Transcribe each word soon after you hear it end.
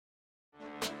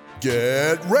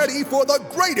Get ready for the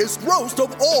greatest roast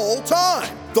of all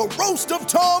time, the Roast of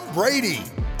Tom Brady,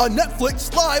 a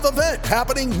Netflix live event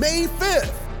happening May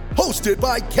 5th. Hosted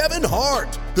by Kevin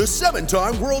Hart, the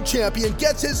 7-time world champion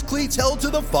gets his cleats held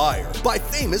to the fire by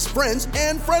famous friends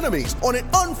and frenemies on an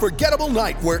unforgettable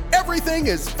night where everything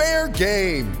is fair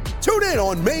game. Tune in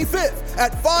on May 5th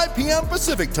at 5 p.m.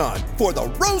 Pacific time for the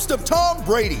Roast of Tom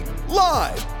Brady,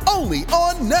 live only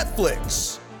on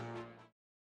Netflix.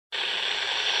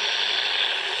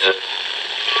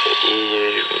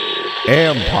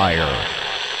 Empire.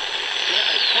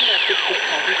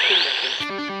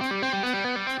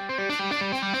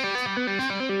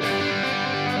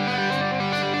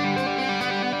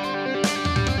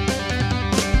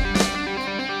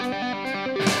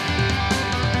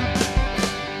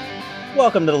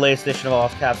 Welcome to the latest edition of All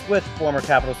Caps with former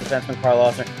Capitals defenseman Carl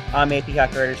Osner. I'm AP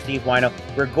Hockey writer Steve Wino.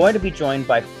 We're going to be joined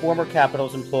by former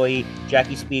Capitals employee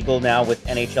Jackie Spiegel, now with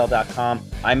NHL.com.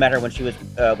 I met her when she was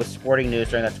with Sporting News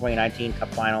during that 2019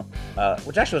 Cup Final,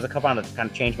 which actually was a Cup Final that kind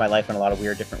of changed my life in a lot of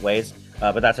weird different ways.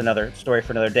 But that's another story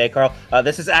for another day, Carl.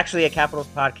 This is actually a Capitals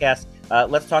podcast.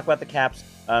 Let's talk about the Caps.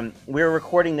 We were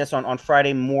recording this on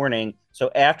Friday morning, so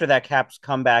after that Caps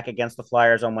come back against the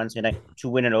Flyers on Wednesday night to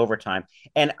win in overtime.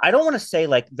 And I don't want to say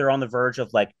like they're on the verge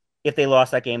of like if they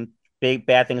lost that game,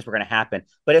 bad things were going to happen.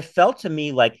 But it felt to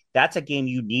me like that's a game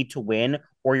you need to win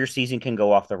or your season can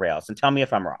go off the rails. And tell me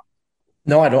if I'm wrong.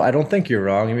 No, I don't think you're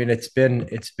wrong. I mean, it's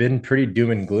been pretty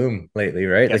doom and gloom lately,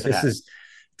 right? Yes, like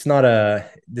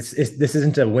this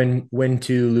isn't a win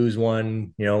two, lose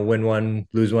one, win one,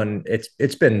 lose one.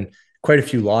 It's been quite a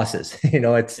few losses.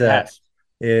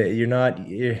 You're not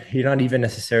even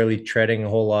necessarily treading a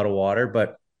whole lot of water,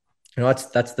 but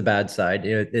that's the bad side.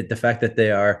 The fact that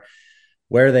they are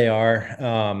where they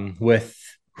are with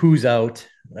who's out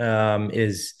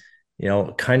is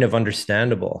kind of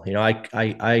understandable.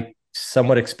 I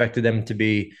somewhat expected them to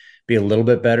be a little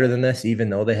bit better than this, even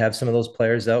though they have some of those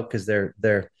players out, because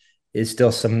there is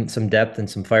still some depth and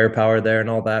some firepower there and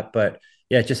all that, but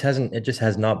yeah, it just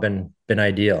has not been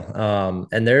ideal.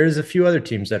 And there's a few other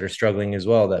teams that are struggling as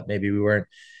well that maybe we weren't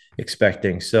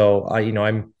expecting. So I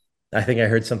think I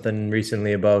heard something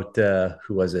recently about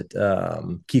who was it?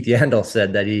 Keith Yandel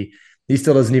said that he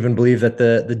still doesn't even believe that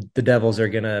the Devils are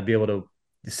gonna be able to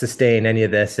sustain any of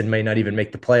this and may not even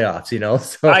make the playoffs.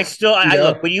 So I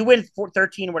look, when you win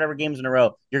 13 or whatever games in a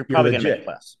row, you're probably going to make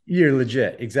the playoffs. You're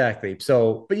legit. Exactly.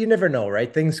 So, but you never know,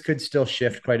 right? Things could still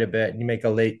shift quite a bit and you make a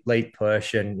late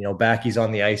push and, Backy's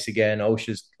on the ice again.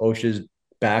 Osha's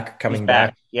back, coming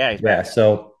back. Yeah. He's back.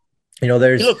 So, he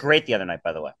looked great the other night,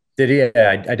 by the way. Did he?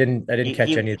 Yeah, I didn't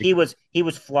catch any of the... He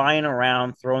was flying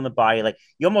around, throwing the body. Like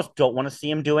you almost don't want to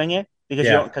see him doing it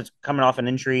because coming off an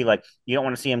injury, like you don't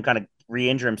want to see him kind of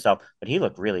re-injure himself, but he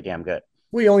looked really damn good.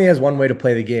 Well, he only has one way to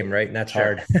play the game, right? And that's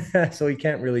hard. So he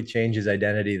can't really change his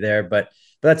identity there, but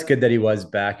that's good that he was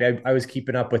back. I was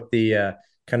keeping up with the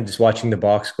kind of just watching the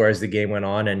box score as the game went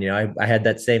on. And, I had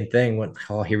that same thing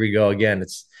here we go again.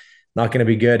 It's not going to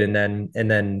be good. And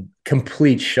then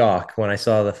complete shock when I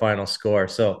saw the final score.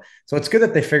 So it's good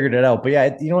that they figured it out, but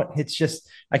yeah, it's just,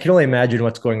 I can only imagine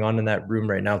what's going on in that room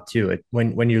right now too.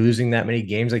 When you're losing that many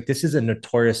games, like this is a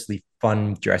notoriously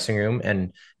fun dressing room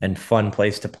and fun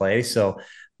place to play. So,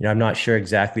 I'm not sure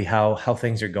exactly how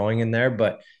things are going in there,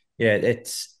 but yeah,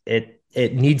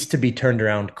 it needs to be turned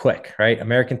around quick, right?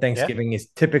 American Thanksgiving is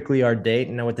typically our date.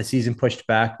 And now with the season pushed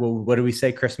back, well, what do we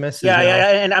say? Christmas? Yeah.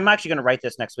 And I'm actually going to write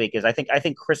this next week I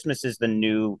think Christmas is the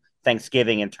new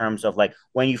Thanksgiving in terms of like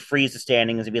when you freeze the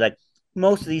standings and be like,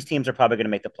 most of these teams are probably going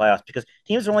to make the playoffs because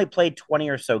teams have only played 20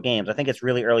 or so games. I think it's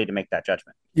really early to make that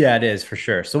judgment. Yeah, it is for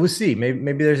sure. So we'll see.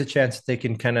 Maybe there's a chance that they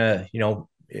can kind of,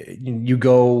 you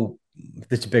go,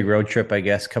 it's a big road trip, I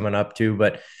guess, coming up too,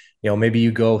 but maybe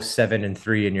you go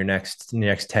 7-3 in your next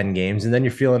 10 games, and then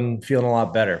you're feeling a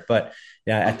lot better. But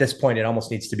yeah, at this point, it almost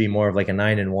needs to be more of like a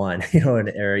 9-1,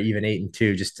 or even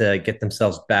 8-2, just to get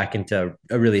themselves back into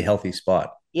a really healthy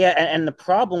spot. Yeah, and the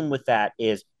problem with that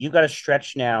is you got to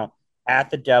stretch now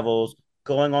at the Devils,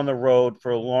 going on the road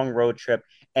for a long road trip,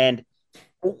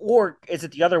 or is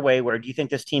it the other way where do you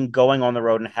think this team going on the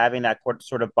road and having that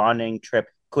sort of bonding trip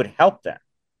could help them?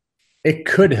 It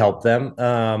could help them.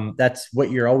 That's what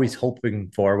you're always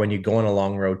hoping for when you go on a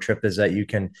long road trip, is that you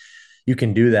can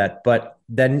do that. But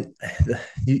then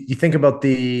you think about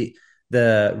the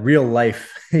real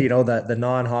life, the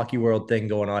non-hockey world thing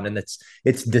going on, and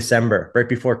it's December, right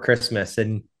before Christmas,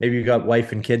 and maybe you got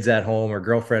wife and kids at home or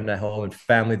girlfriend at home and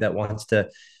family that wants to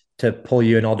pull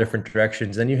you in all different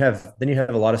directions. Then you have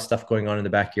a lot of stuff going on in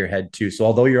the back of your head too. So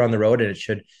although you're on the road and it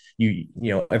should,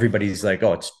 everybody's like,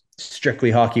 oh,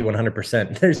 strictly hockey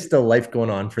 100%. There's still life going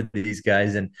on for these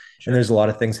guys, and there's a lot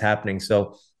of things happening.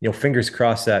 So, fingers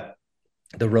crossed that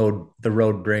the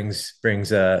road brings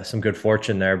some good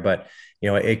fortune there, but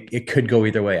it could go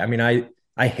either way. I mean,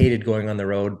 I hated going on the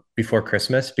road before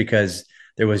Christmas because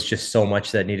there was just so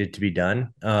much that needed to be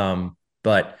done.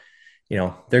 But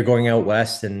they're going out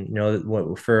west, and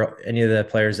for any of the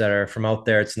players that are from out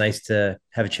there, it's nice to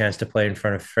have a chance to play in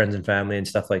front of friends and family and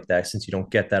stuff like that, since you don't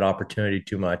get that opportunity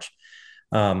too much.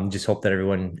 Just hope that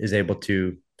everyone is able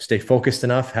to stay focused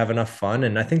enough, have enough fun,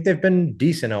 and I think they've been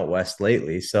decent out west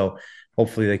lately, so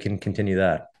hopefully they can continue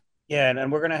that. Yeah,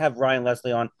 and we're gonna have Ryan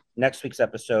Leslie on next week's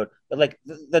episode. But like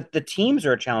the teams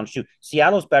are a challenge too.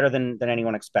 Seattle's better than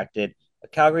anyone expected.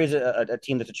 Calgary is a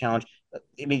team that's a challenge.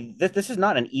 I mean, this is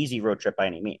not an easy road trip by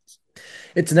any means.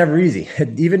 It's never easy.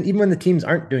 Even when the teams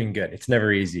aren't doing good, it's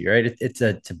never easy, right? It's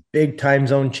a big time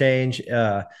zone change.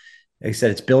 Like I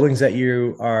said, it's buildings that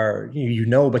you are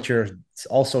but you're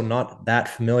also not that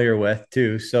familiar with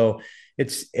too. So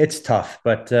it's tough,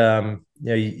 but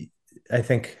I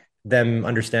think them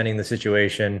understanding the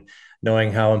situation,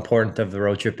 knowing how important of the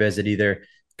road trip is, it either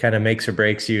kind of makes or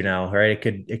breaks you now, right?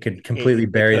 It could completely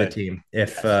bury the team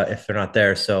if they're not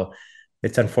there. So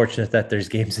it's unfortunate that there's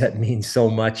games that mean so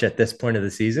much at this point of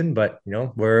the season, but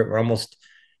we're almost,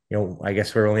 I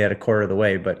guess we're only at a quarter of the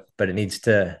way, but they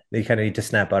kind of need to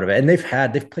snap out of it. And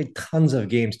they've played tons of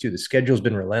games too. The schedule's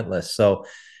been relentless. So,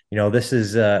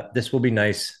 this will be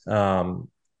nice.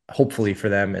 Hopefully for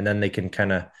them, and then they can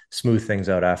kind of smooth things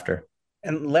out after.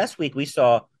 And last week we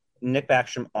saw Nick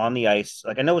Backstrom on the ice.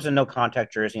 Like, I know it was a no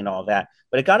contact jersey and all that,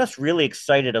 but it got us really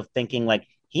excited of thinking like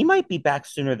he might be back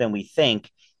sooner than we think.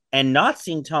 And not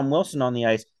seeing Tom Wilson on the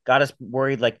ice got us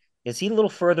worried, like, is he a little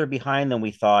further behind than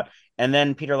we thought? And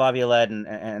then Peter Laviolette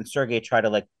and Sergey try to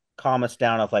like calm us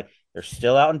down of like, they're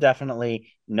still out indefinitely,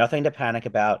 nothing to panic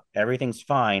about, everything's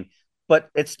fine. But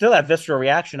it's still that visceral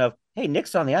reaction of, hey,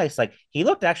 Nick's on the ice. Like, he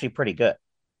looked actually pretty good.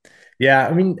 Yeah,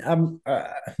 I mean, I'm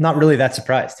not really that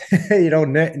surprised.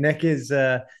 Nick is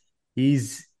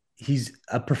he's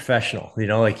a professional.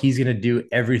 Like he's gonna do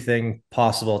everything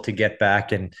possible to get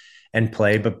back and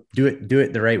play, but do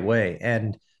it the right way.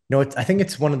 And I think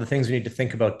it's one of the things we need to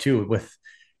think about too. With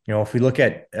if we look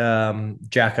at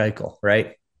Jack Eichel,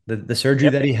 right? The surgery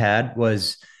that he had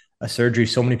was a surgery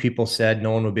so many people said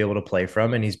no one would be able to play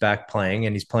from, and he's back playing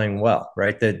and he's playing well,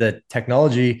 right? The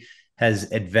technology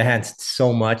has advanced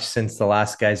so much since the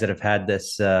last guys that have had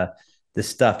this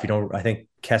stuff. I think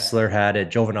Kessler had it,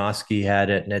 Jovanovski had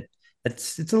it, and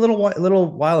it's a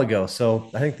little while ago. So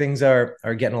I think things are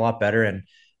getting a lot better,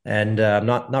 and I'm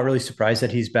not really surprised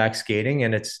that he's back skating,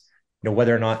 and it's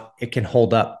whether or not it can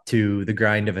hold up to the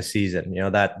grind of a season.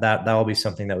 That will be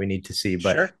something that we need to see,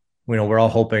 but sure. We're all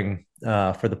hoping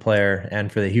for the player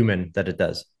and for the human that it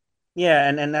does. Yeah,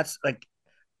 and that's like,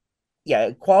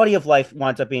 yeah, quality of life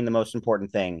winds up being the most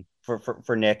important thing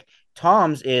for Nick.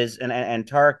 Tom's is, and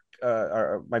Tarek,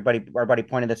 our buddy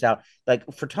pointed this out. Like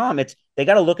for Tom, they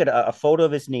got to look at a photo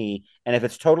of his knee, and if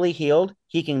it's totally healed,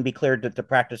 he can be cleared to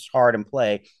practice hard and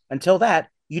play. Until that,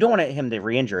 you don't want him to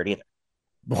re-injure it either.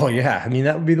 Well, yeah, I mean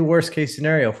that would be the worst case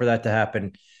scenario for that to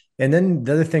happen. And then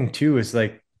the other thing too is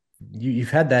like you've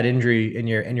had that injury and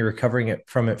you're recovering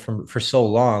from it for so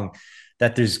long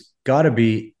that there's got to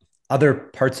be other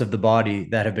parts of the body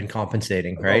that have been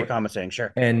compensating, right? Overcompensating,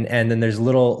 sure. And then there's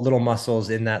little muscles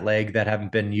in that leg that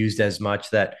haven't been used as much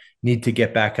that need to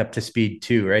get back up to speed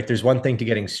too, right? There's one thing to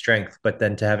getting strength, but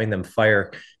then to having them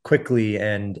fire quickly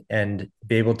and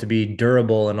be able to be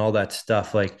durable and all that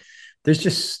stuff. Like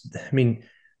there's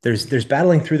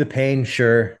battling through the pain,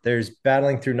 sure. There's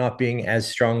battling through not being as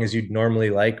strong as you'd normally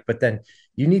like, but then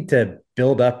you need to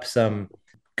build up some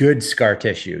good scar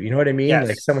tissue. You know what I mean? Yes.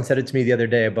 Like someone said it to me the other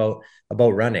day about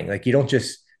running. Like you don't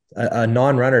just a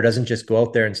non-runner doesn't just go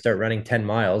out there and start running 10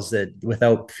 miles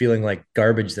without feeling like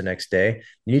garbage the next day.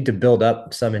 You need to build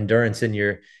up some endurance in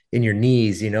your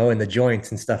knees, in the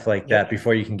joints and stuff like that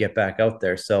before you can get back out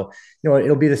there. So,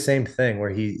 it'll be the same thing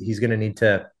where he's going to need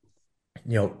to,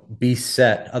 be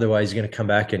set. Otherwise he's going to come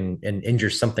back and injure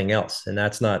something else. And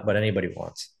that's not what anybody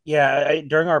wants. Yeah.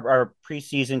 During our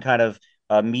preseason kind of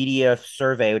media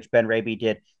survey, which Ben Raby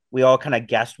did, we all kind of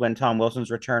guessed when Tom Wilson's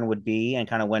return would be and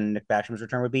kind of when Nick Backstrom's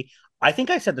return would be. I think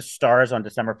I said the Stars on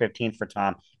December 15th for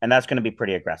Tom, and that's going to be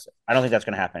pretty aggressive. I don't think that's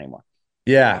going to happen anymore.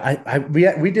 Yeah,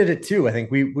 we did it too. I think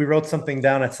we wrote something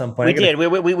down at some point. We did.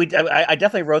 I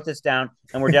definitely wrote this down,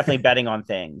 and we're definitely betting on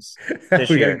things this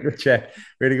year. Gotta go check.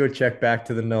 We're gonna go check back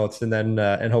to the notes, and then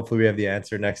and hopefully we have the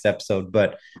answer next episode.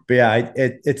 But yeah,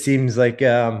 it seems like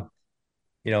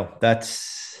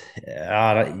that's.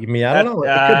 I mean, I don't That know.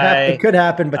 It could happen. It could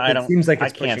happen, but I it don't. seems like I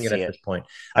it's can't pushing it see at it. this point.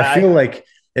 I I feel like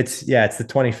it's the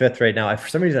 25th right now. For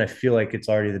some reason, I feel like it's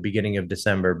already the beginning of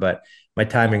December, but my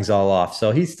timing's all off.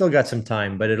 So he's still got some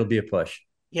time, but it'll be a push.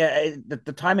 Yeah,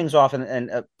 the timing's off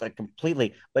and like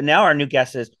completely. But now our new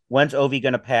guess is when's Ovi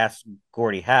going to pass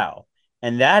Gordie Howe,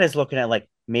 and that is looking at like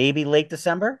maybe late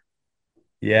December.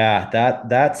 Yeah,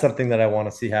 that's something that I want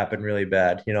to see happen really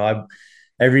bad. I'm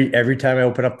every time I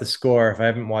open up the score, if I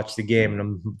haven't watched the game, and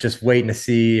I'm just waiting to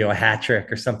see a hat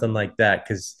trick or something like that,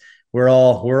 because we're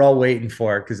all waiting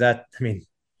for it. Because I mean,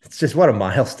 it's just what a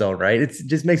milestone, right? It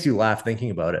just makes you laugh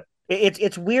thinking about it.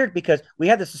 It's weird because we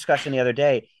had this discussion the other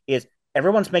day. Is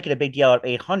everyone's making a big deal out of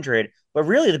 800, but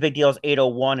really the big deal is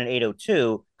 801 and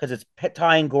 802 because it's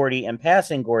tying Gordie and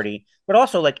passing Gordie. But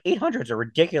also like 800 is a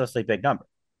ridiculously big number.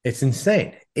 It's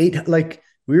insane. Like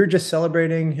we were just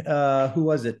celebrating. Who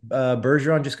was it?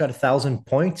 Bergeron just got 1,000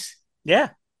 points. Yeah,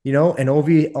 And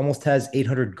Ovi almost has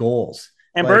 800 goals.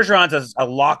 and Like, Bergeron's a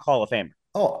lock Hall of Famer.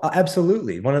 oh,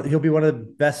 absolutely. He'll be one of the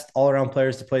best all-around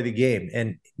players to play the game.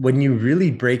 And when you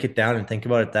really break it down and think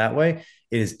about it that way,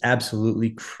 it is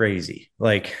absolutely crazy.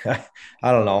 Like,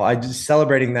 I don't know. I just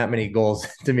celebrating that many goals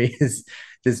to me is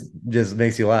just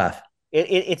makes you laugh.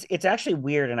 It's actually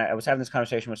weird. And I was having this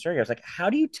conversation with Sergey. I was like, how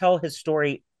do you tell his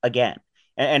story again?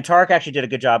 And Tarek actually did a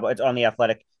good job. It's on the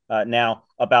Athletic now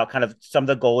about kind of some of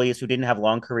the goalies who didn't have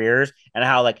long careers and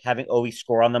how like having Ovi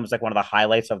score on them is like one of the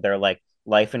highlights of their like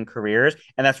life and careers.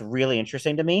 And that's really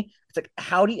interesting to me. It's like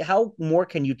how more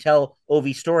can you tell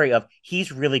Ovi's story of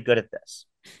he's really good at this?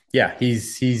 Yeah,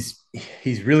 he's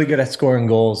really good at scoring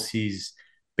goals. He's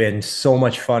been so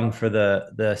much fun for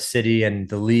the city and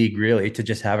the league really to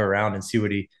just have around and see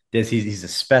what he does. He's a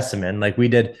specimen. Like we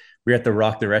were at the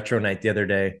Rock the Retro night the other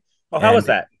day, Oh, how was and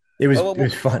that? it was Oh, it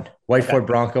was fun. okay. Whiteford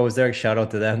Bronco was there. Shout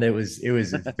out to them. It was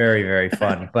very very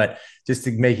fun. But just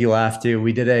to make you laugh too,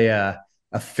 we did a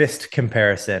fist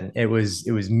comparison. It was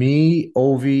me,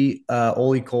 Ovi,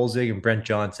 Oli Kolzig, and Brent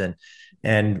Johnson,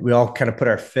 and we all kind of put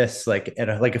our fists like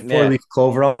at like a four Yeah. leaf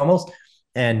clover almost,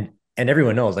 and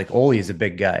everyone knows like Oli is a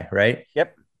big guy, right?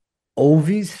 Yep.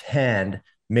 Ovi's hand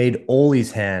made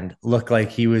Oli's hand look like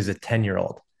he was a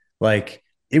 10-year-old. Like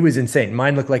it was insane.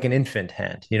 Mine looked like an infant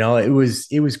hand. It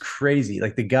was crazy.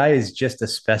 Like the guy is just a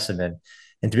specimen.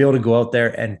 And to be able to go out there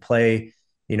and play,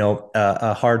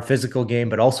 a hard physical game,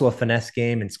 but also a finesse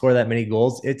game and score that many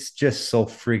goals, it's just so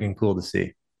freaking cool to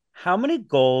see. How many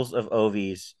goals of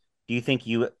Ovi's do you think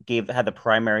you had the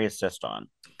primary assist on?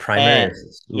 Primary And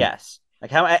assist. Ooh. yes,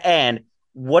 like how and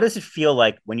what does it feel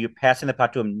like when you're passing the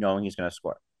puck to him knowing he's going to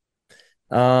score?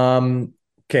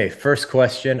 Okay, first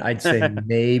question, I'd say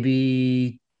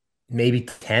maybe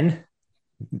 10,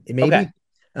 Okay. maybe.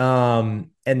 And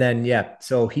then yeah,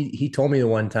 so he told me the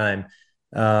one time,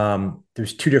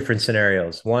 there's two different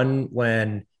scenarios. One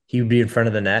when he would be in front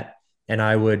of the net and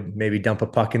I would maybe dump a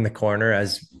puck in the corner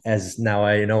as now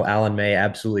I know Alan May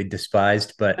absolutely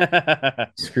despised, but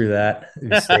screw that. It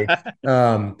was safe.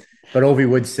 Um, but Ovi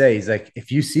would say, he's like,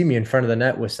 if you see me in front of the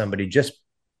net with somebody, just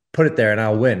put it there and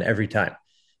I'll win every time.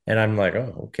 And I'm like,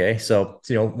 oh, okay. So,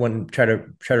 when try to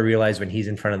realize when he's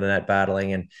in front of the net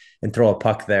battling and throw a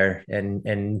puck there.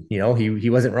 And he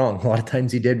wasn't wrong. A lot of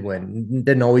times he did win.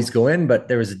 Didn't always go in, but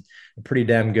there was a pretty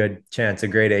damn good chance, a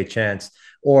grade A chance.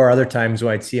 Or other times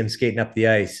when I'd see him skating up the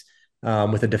ice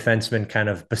with a defenseman kind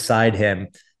of beside him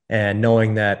and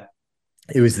knowing that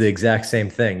it was the exact same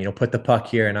thing. Put the puck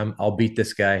here and I'll beat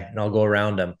this guy and I'll go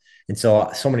around him. And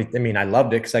so many, I mean, I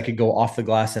loved it because I could go off the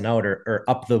glass and out or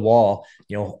up the wall,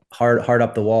 hard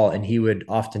up the wall. And he would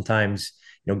oftentimes,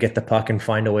 get the puck and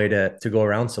find a way to go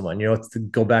around someone. It's to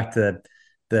go back to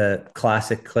the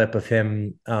classic clip of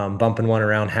him bumping one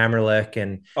around Hammerlick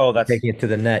and Oh, that's taking it to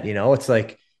the net. It's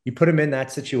like you put him in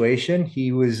that situation,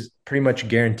 he was pretty much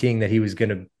guaranteeing that he was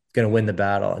gonna win the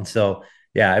battle. And so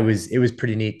yeah, it was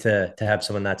pretty neat to have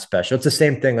someone that special. It's the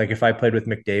same thing. Like if I played with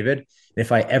McDavid,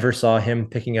 if I ever saw him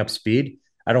picking up speed,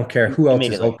 I don't care who else is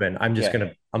immediately. open. I'm just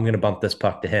Yeah. gonna bump this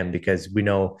puck to him because we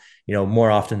know,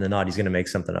 more often than not, he's gonna make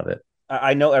something of it.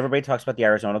 I know everybody talks about the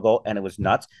Arizona goal and it was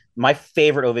nuts. My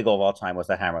favorite Ovi goal of all time was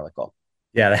the Hammerlick goal.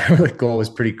 Yeah, the Hammerlick goal was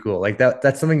pretty cool. Like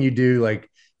that's something you do like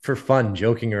for fun,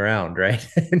 joking around, right?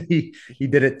 And he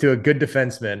did it to a good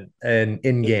defenseman and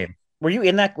in game. Were you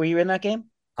in that game?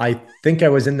 I think I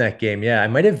was in that game. Yeah, I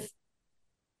might have.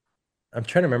 I'm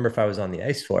trying to remember if I was on the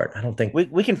ice for it. I don't think.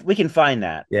 We can find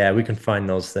that. Yeah, we can find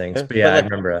those things. But But yeah, I like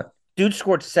remember it. dude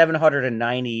scored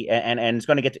 790 and it's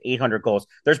going to get to 800 goals.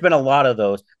 There's been a lot of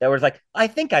those that was like, I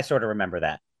think I sort of remember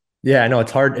that. Yeah, I know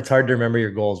it's hard. It's hard to remember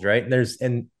your goals, right?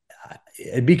 And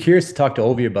I'd be curious to talk to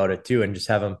Ovi about it too, and just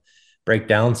have him break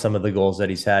down some of the goals that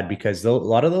he's had, because a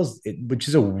lot of those, which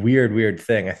is a weird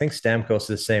thing. I think Stamkos is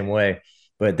the same way,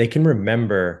 but they can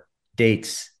remember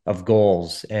dates of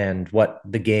goals and what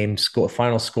the game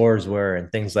final scores were and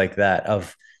things like that.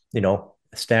 Of,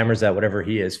 Stammers at whatever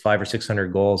he is, 500 or 600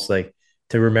 goals, like,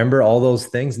 to remember all those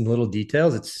things and little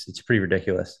details, it's pretty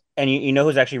ridiculous. And you know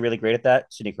who's actually really great at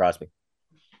that? Sidney Crosby.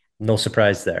 No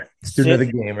surprise there. Student of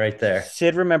the game right there.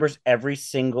 Sid remembers every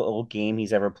single game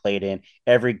he's ever played in,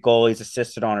 every goal he's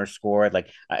assisted on or scored.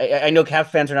 Like, I know Caps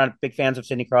fans are not big fans of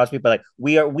Sidney Crosby, but like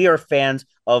we are fans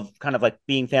of kind of like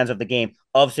being fans of the game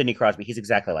of Sidney Crosby. He's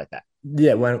exactly like that.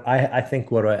 Yeah, when I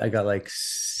think I got like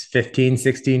 15,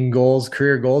 16 goals,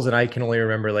 career goals, and I can only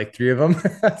remember like 3 of them.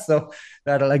 So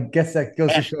I guess that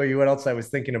goes to show you what else I was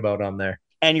thinking about on there.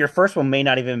 And your first one may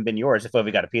not even have been yours if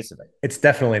Ovi got a piece of it. It's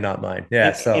definitely not mine.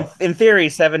 Yeah. In theory,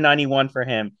 791 for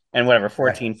him and whatever,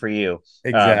 14 for you.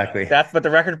 Exactly. But the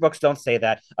record books don't say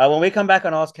that. When we come back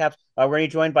on All's Caps, we're going to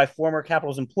be joined by former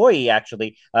Capitals employee,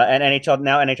 actually, and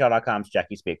NHL.com's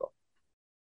Jackie Spiegel.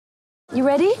 You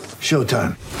ready?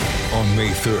 Showtime. On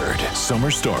May 3rd, summer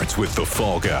starts with The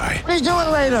Fall Guy. Let's do it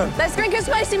later. Let's drink a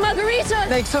spicy margarita.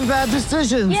 Make some bad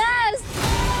decisions. Yes.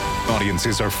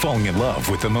 Audiences are falling in love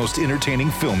with the most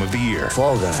entertaining film of the year.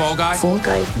 Fall Guy. Fall Guy? Fall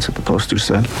Guy. That's what the poster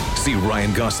said. See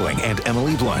Ryan Gosling and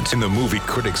Emily Blunt in the movie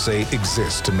critics say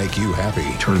exists to make you happy.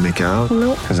 Trying to make it out?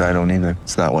 Nope. Because I don't either.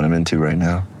 It's not what I'm into right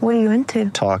now. What are you into?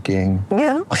 Talking.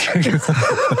 Yeah.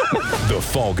 The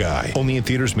Fall Guy. Only in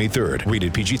theaters May 3rd.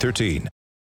 Rated PG-13.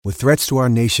 With threats to our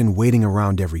nation waiting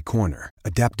around every corner,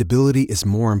 adaptability is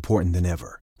more important than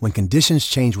ever. When conditions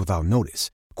change without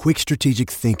notice, quick strategic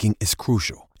thinking is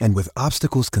crucial. And with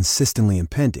obstacles consistently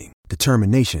impending,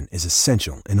 determination is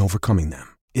essential in overcoming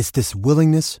them. It's this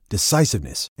willingness,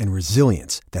 decisiveness, and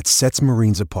resilience that sets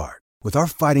Marines apart. With our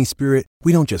fighting spirit,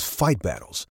 we don't just fight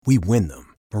battles, we win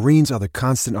them. Marines are the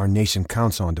constant our nation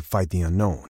counts on to fight the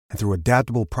unknown. And through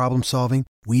adaptable problem solving,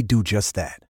 we do just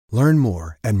that. Learn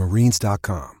more at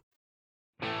marines.com.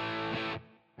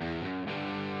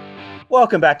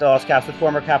 Welcome back to All's Caps with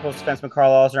former Capitals defenseman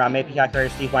Carl Alzner. I'm AP Calculator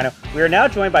Steve Wino. We are now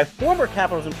joined by former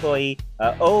Capitals employee,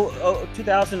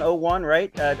 2001,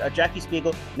 right? Jackie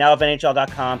Spiegel, now of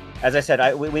NHL.com. As I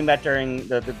said, we met during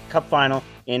the Cup final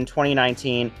in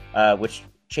 2019, which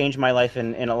changed my life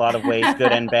in a lot of ways,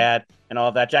 good and bad, and all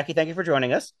of that. Jackie, thank you for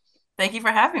joining us. Thank you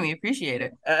for having me. Appreciate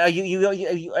it.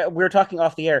 We were talking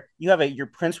off the air. You have your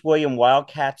Prince William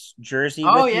Wildcats jersey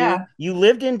with you. You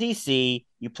lived in D.C.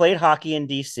 You played hockey in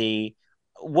D.C.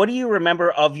 What do you remember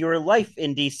of your life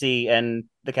in D.C. and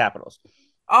the Capitals?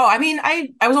 Oh, I mean, I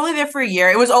was only there for a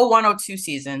year. It was 01-02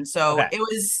 season, so okay.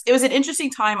 It was an interesting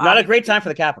time. Not a great time for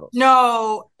the Capitals.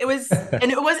 No, it was, and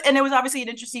it was obviously an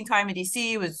interesting time in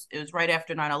D.C. It was right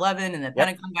after 9/11, and the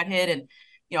Pentagon got hit, and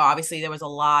obviously there was a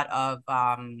lot of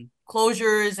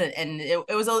closures, and it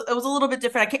was a little bit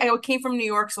different. I came from New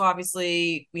York, so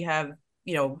obviously we have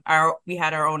we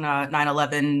had our own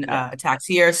 9/11 attacks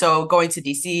here. So going to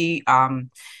DC,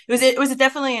 it was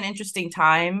definitely an interesting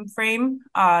time frame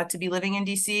to be living in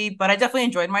DC. But I definitely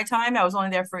enjoyed my time. I was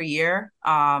only there for a year.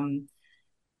 And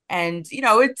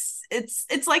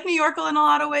it's like New York in a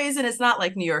lot of ways, and it's not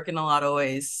like New York in a lot of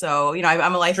ways. So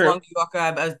I'm a lifelong New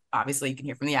Yorker. Obviously, you can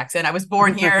hear from the accent. I was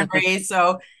born here and raised.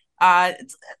 So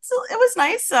it was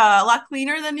nice. A lot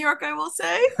cleaner than New York, I will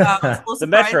say. The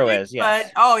Metro is,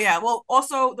 yes. But well,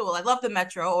 also, I love the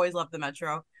Metro. Always love the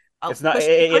Metro. It's not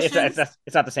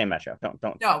the same Metro.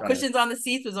 Don't cushions on the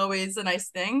seats was always a nice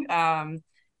thing.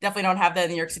 Definitely don't have that in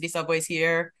the New York City subways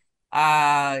here.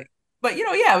 But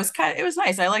it was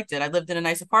nice. I liked it. I lived in a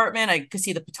nice apartment. I could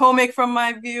see the Potomac from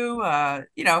my view.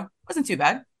 Wasn't too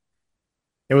bad.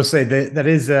 I will say that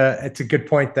is it's a good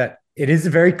point that it is a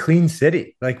very clean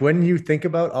city. Like when you think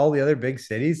about all the other big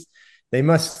cities, they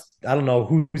must, I don't know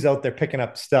who's out there picking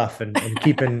up stuff and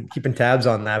keeping tabs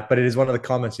on that. But it is one of the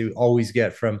comments you always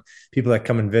get from people that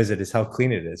come and visit is how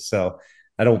clean it is. So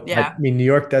I mean, New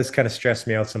York does kind of stress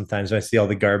me out sometimes when I see all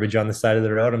the garbage on the side of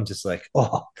the road. I'm just like,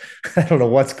 oh, I don't know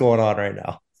what's going on right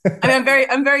now. I mean,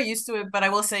 I'm very used to it, but I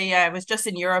will say, I was just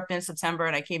in Europe in September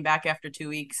and I came back after 2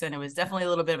 weeks, and it was definitely a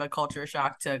little bit of a culture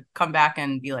shock to come back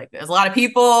and be like, there's a lot of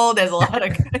people, there's a lot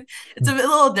of, it's a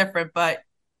little different, but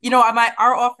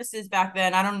our offices back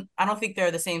then, I don't think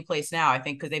they're the same place now. I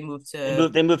think because they moved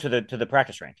to the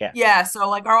practice rink. Yeah. Yeah. So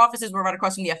like our offices were right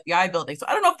across from the FBI building. So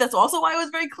I don't know if that's also why it was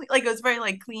very clean. Like it was very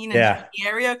like clean and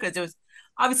area, because it was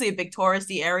obviously a big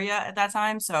touristy area at that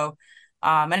time. So,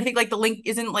 and I think like the link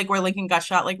isn't like where Lincoln got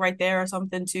shot, like right there or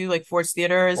something too. Like Ford's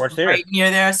Theater is right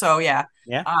near there. So yeah.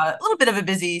 A little bit of a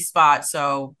busy spot.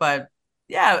 So, but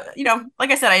yeah, like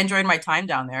I said, I enjoyed my time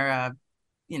down there.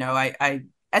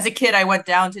 as a kid, I went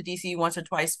down to DC once or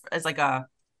twice as like a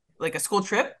school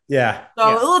trip. Yeah. So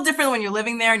a little different when you're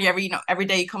living there, and every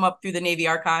day you come up through the Navy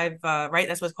Archive, right?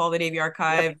 That's what's called the Navy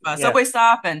Archive subway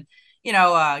stop, and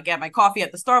get my coffee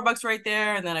at the Starbucks right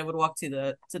there, and then I would walk to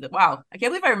the. Wow, I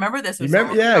can't believe I remember this.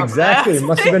 Remember? Yeah, exactly. It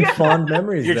must have been fond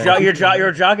memories. You're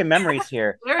jogging memories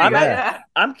here.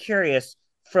 I'm curious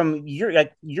from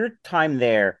your time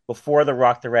there before the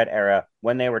Rock the Red era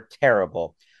when they were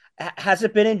terrible. Has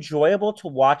it been enjoyable to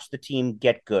watch the team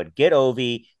get good, get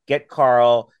Ovi, get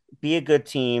Carl, be a good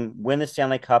team, win the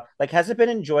Stanley Cup? Like, has it been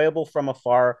enjoyable from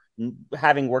afar,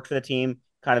 having worked for the team,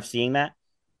 kind of seeing that?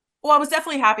 Well, I was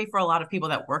definitely happy for a lot of people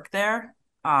that work there,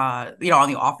 on the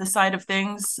office side of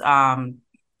things,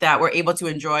 that were able to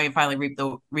enjoy and finally reap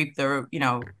the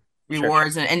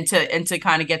rewards and to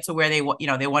kind of get to where they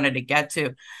wanted to get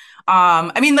to.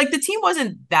 I mean, like, the team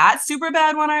wasn't that super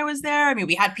bad when I was there. I mean,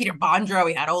 we had Peter Bondra,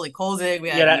 we had Ole Kolzig, we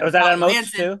had was that Adam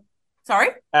Oates too? Sorry,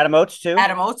 Adam Oates too.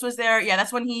 Adam Oates was there. Yeah,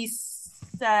 that's when he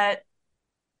set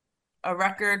a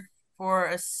record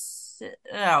for so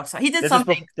he did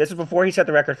something. This is before he set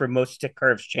the record for most stick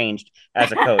curves changed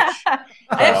as a coach. I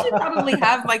actually probably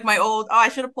have like my old. I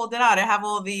should have pulled it out. I have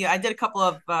I did a couple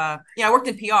of. I worked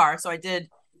in PR, so I did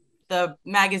the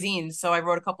magazines. So I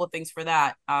wrote a couple of things for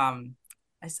that. I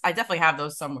definitely have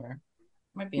those somewhere.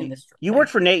 Might be in this. You worked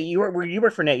for Nate. You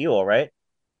worked for Nate Ewell, right?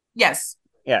 Yes.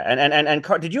 Yeah, and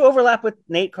Carl, did you overlap with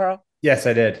Nate, Carl? Yes,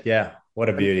 I did. Yeah. What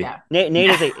a beauty. Yeah. Nate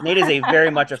is a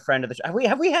very much a friend of the show.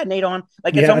 Have we had Nate on?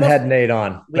 Like, we haven't had Nate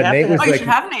on. But Nate was you should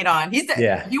have Nate on.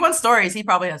 If you want stories, he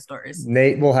probably has stories.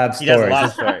 Nate will have stories. He does a lot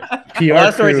of stories. PR a lot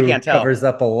of stories he can't tell. Covers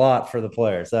up a lot for the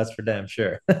players. That's for damn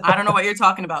sure. I don't know what you're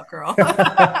talking about, girl.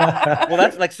 Well,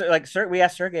 that's like we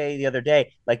asked Sergey the other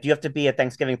day, like, do you have to be at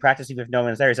Thanksgiving practice even if no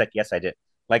one's there? He's like, yes, I did.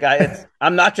 Like,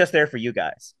 I'm not just there for you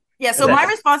guys. Yeah, so my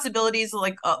responsibilities,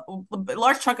 like a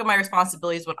large chunk of my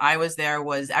responsibilities when I was there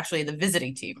was actually the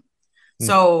visiting team.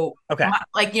 So,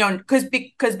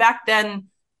 because back then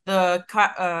the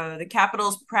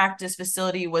Capitals practice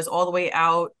facility was all the way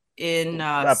out in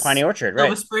Piney Orchard, right?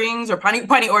 Silver Springs or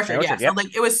Piney Orchard, yeah. So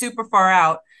like it was super far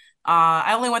out.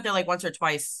 I only went there like once or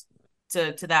twice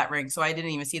to that rink, so I didn't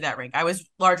even see that rink. I was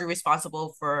largely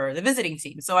responsible for the visiting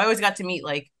team, so I always got to meet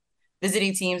like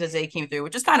visiting teams as they came through,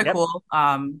 which is kind of cool.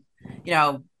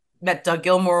 Met Doug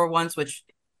Gilmour once, which,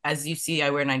 as you see,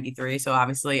 I wear 93, so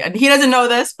obviously he doesn't know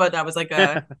this, but that was like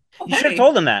a. You should have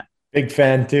told him that. Big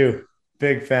fan too.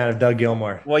 Big fan of Doug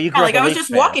Gilmour. Well, you I was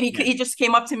just walking. He just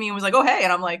came up to me and was like, "Oh, hey,"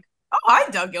 and I'm like, "Oh, hi,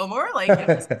 Doug Gilmour." Like,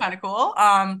 it's kind of cool.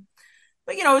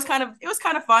 But it was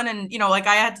kind of fun, and like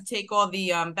I had to take all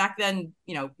the back then.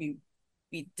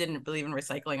 We didn't believe in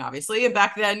recycling, obviously, and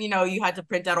back then, you had to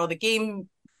print out all the game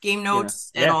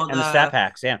notes and all the stat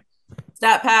packs,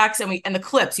 stat packs, and the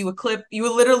clips. You would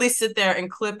literally sit there and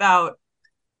clip out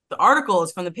the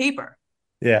articles from the paper,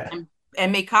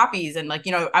 and make copies. And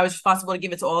I was responsible to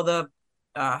give it to all the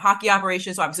hockey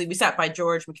operations. So obviously we sat by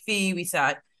George McPhee, we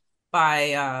sat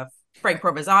by Frank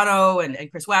Provenzano and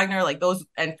Chris Wagner, like those,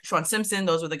 and Sean Simpson.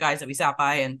 Those were the guys that we sat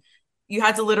by, and you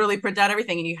had to literally print out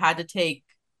everything, and you had to take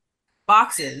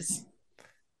boxes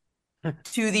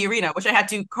to the arena, which I had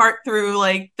to cart through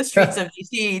like the streets of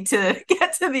DC to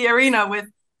get to the arena with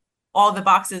all the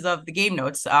boxes of the game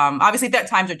notes. Obviously that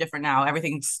times are different now. It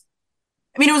was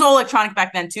all electronic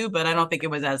back then too, but I don't think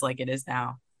it was as like it is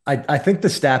now. I think the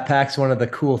stat pack's one of the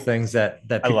cool things that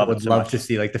people would love to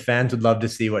see. Like the fans would love to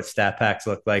see what stat packs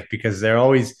look like, because you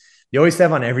always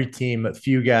have on every team a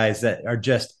few guys that are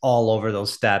just all over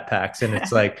those stat packs. And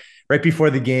it's like right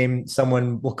before the game,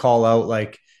 someone will call out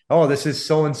like, "Oh, this is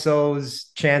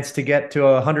so-and-so's chance to get to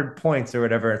 100 points or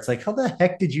whatever." It's like, how the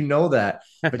heck did you know that?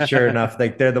 But sure enough,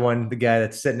 like they're the guy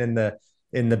that's sitting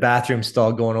in the bathroom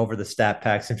stall going over the stat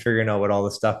packs and figuring out what all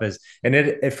the stuff is. And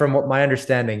it from what my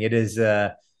understanding, it is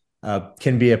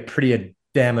can be a pretty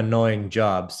damn annoying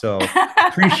job. So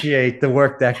appreciate the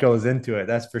work that goes into it.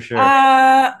 That's for sure.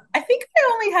 I think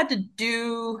I only had to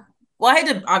do, I had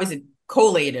to obviously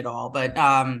collate it all, but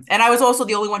and I was also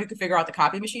the only one who could figure out the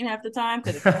copy machine half the time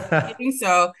because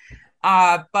so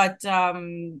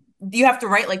you have to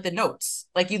write like the notes,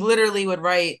 like you literally would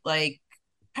write like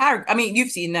you've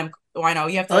seen them. I know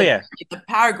you have to write the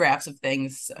paragraphs of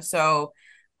things. So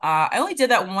I only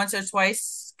did that once or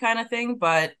twice kind of thing,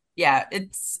 but yeah,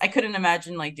 I couldn't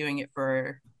imagine like doing it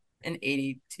for an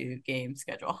 82 game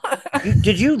schedule.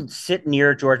 Did you sit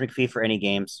near George McPhee for any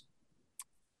games?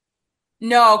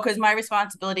 No, because my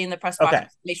responsibility in the press box was to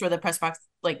make sure the press box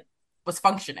like was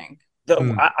functioning.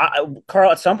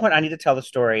 Carl, at some point I need to tell the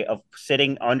story of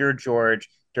sitting under George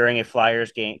during a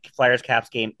Flyers Caps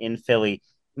game in Philly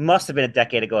must have been a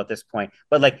decade ago at this point.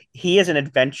 But like, he is an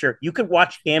adventure. You could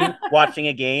watch him watching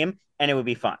a game, and it would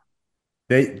be fun.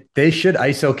 They should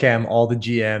ISO cam all the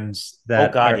GMs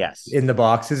that are in the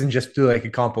boxes and just do like a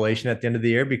compilation at the end of the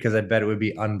year, because I bet it would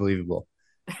be unbelievable.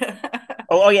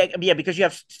 Yeah, because you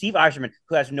have Steve Yzerman,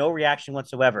 who has no reaction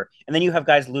whatsoever, and then you have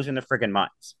guys losing their friggin'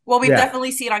 minds. Well, we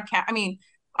definitely see it on I mean,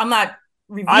 I'm not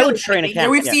reviewing. I would train a camera.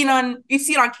 We've seen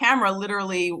it on camera.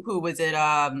 Literally, who was it?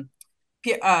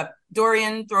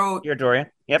 Dorian throw. You're Dorian.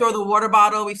 Yep. Throw the water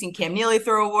bottle. We've seen Cam Neely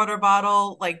throw a water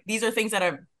bottle. Like, these are things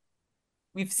that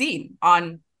we've seen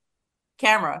on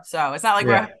camera. So it's not like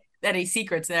we're any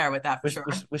secrets there with that, for sure.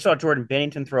 We saw Jordan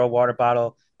Bennington throw a water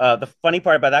bottle. The funny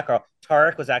part about that, Carl,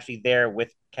 Tarek was actually there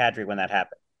with Kadri when that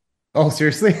happened. Oh,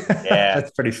 seriously? Yeah.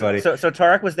 That's pretty funny. So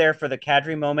Tarek was there for the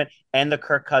Kadri moment and the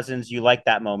Kirk Cousins. You like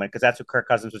that moment because that's what Kirk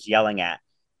Cousins was yelling at.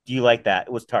 Do you like that?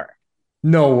 It was Tarek.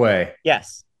 No way.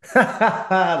 Yes.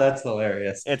 That's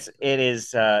hilarious. It's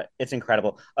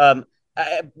incredible.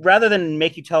 Rather than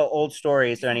make you tell old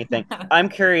stories or anything, I'm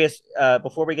curious,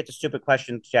 before we get to stupid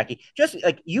questions, Jackie, just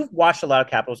like, you've watched a lot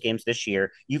of Capitals games this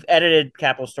year. You've edited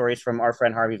Capital stories from our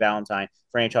friend Harvey Valentine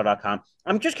for NHL.com.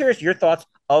 I'm just curious your thoughts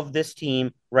of this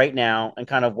team right now and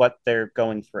kind of what they're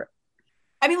going through.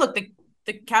 I mean, look,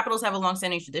 the Capitals have a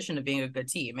long-standing tradition of being a good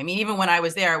team. I mean, even when I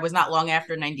was there, it was not long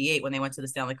after 98 when they went to the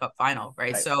Stanley Cup final,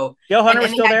 right? So Dale Hunter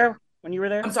was still there when you were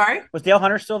there? I'm sorry? Was Dale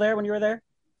Hunter still there when you were there?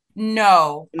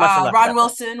 No. Ron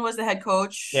Wilson was the head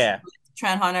coach. Yeah.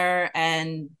 Trent Hunter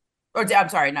I'm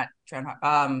sorry, not Trent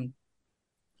Hunter.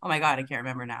 Oh my God, I can't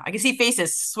remember now. I can see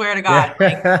faces, swear to God.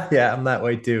 Yeah, I'm that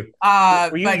way too.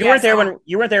 You weren't there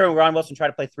when Ron Wilson tried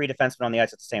to play 3 defensemen on the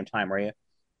ice at the same time, were you?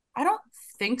 I don't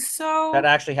think so. That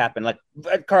actually happened. Like,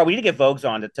 Carl, we need to get Vogues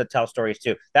on to tell stories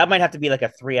too. That might have to be like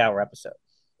a 3-hour episode.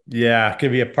 Yeah,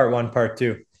 could be a part 1, part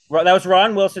 2. That was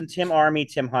Ron Wilson, Tim Army,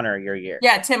 Tim Hunter your year.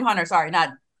 Yeah, Tim Hunter. Sorry, not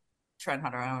Trent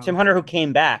Hunter. Tim Hunter, who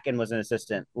came back and was an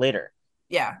assistant later.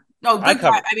 Yeah. No, good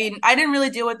guy. I mean, I didn't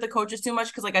really deal with the coaches too much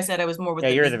because, like I said, I was more with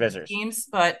the visitors teams.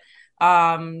 But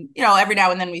every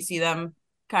now and then we see them,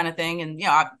 kind of thing, and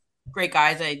great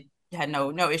guys. I had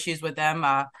no issues with them.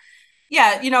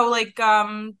 Jeff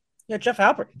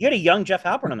Halpern. You had a young Jeff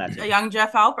Halpern on that team. A young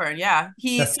Jeff Halpern, yeah.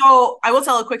 So I will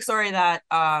tell a quick story that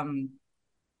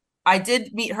I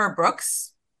did meet Herb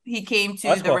Brooks. He came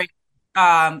to the ring.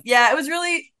 It was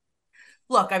really.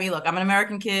 Look, I'm an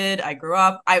American kid. I grew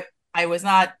up. I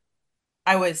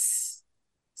was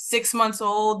 6 months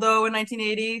old though in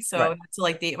 1980, so I had to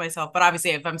like date myself. But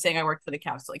obviously, if I'm saying I worked for the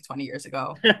Caps like 20 years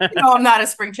ago, I'm not a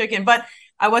spring chicken. But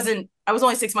I was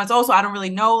only 6 months old, so I don't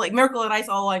really know. Like Miracle on Ice,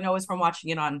 all I know is from watching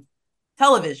it on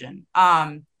television,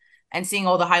 and seeing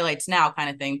all the highlights now, kind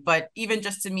of thing. But even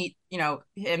just to meet,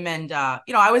 him and I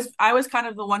was kind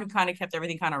of the one who kind of kept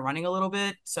everything kind of running a little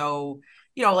bit. So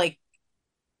he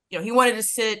wanted to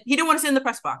sit. He didn't want to sit in the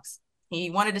press box. He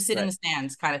wanted to sit in the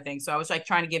stands, kind of thing. So I was like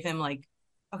trying to give him like,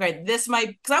 okay, this might,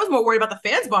 because I was more worried about the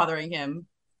fans bothering him.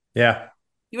 Yeah.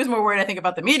 He was more worried, I think,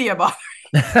 about the media bothering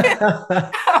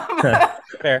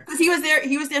Fair. Because he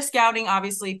was there scouting,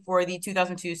 obviously, for the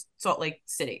 2002 Salt Lake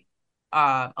City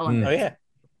Olympics. Oh yeah.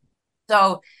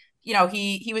 So,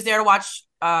 he was there to watch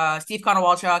Steve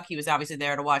Konowalchuk. He was obviously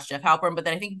there to watch Jeff Halpern, but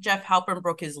then I think Jeff Halpern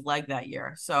broke his leg that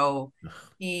year. So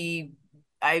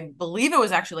I believe it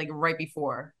was actually like right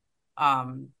before.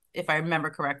 If I remember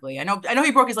correctly, I know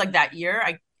he broke his leg that year.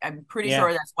 I'm pretty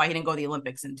sure that's why he didn't go to the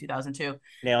Olympics in 2002.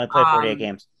 They only played 48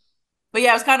 games. But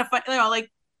yeah, it was kind of fun.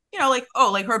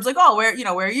 Herb's like, oh, where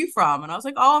are you from? And I was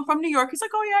like, oh, I'm from New York. He's like,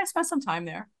 oh yeah, I spent some time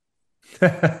there.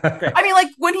 I mean, like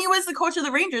when he was the coach of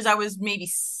the Rangers, I was maybe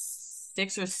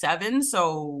 6 or 7.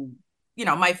 So,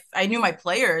 I knew my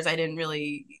players. I didn't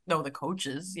really know the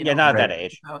coaches. Not at that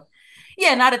age. So,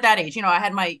 not at that age. I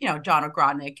had my, John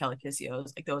Ogrodnik, Kelly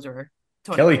Kissios. Like those were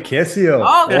Kelly Kissio.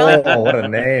 Oh, what a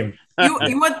name.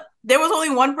 There was only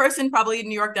one person probably in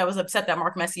New York that was upset that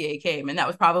Mark Messier came, and that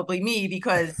was probably me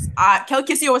because Kelly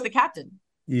Kissio was the captain.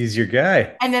 He's your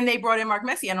guy. And then they brought in Mark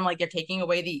Messier, and I'm like, you're taking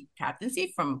away the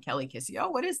captaincy from Kelly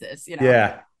Kissio? What is this?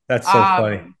 Yeah, that's so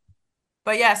funny.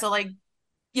 But yeah, so like,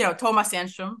 Thomas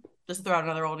Sandstrom, just to throw out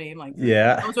another old name. Like,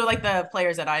 those were like the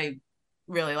players that I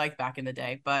really liked back in the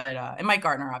day. But and Mike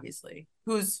Gartner, obviously,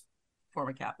 who's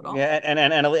former Capital. Yeah,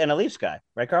 and a Leafs guy,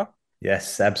 right, Carl?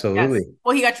 Yes, absolutely. Yes.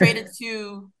 Well, he got traded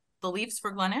to the Leafs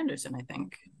for Glenn Anderson, I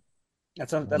think. That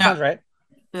sounds right.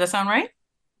 Does that sound right?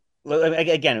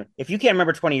 Again, if you can't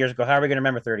remember 20 years ago, how are we going to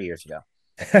remember 30 years ago?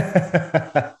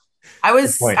 I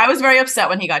was very upset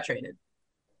when he got traded.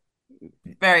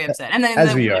 Very upset. And then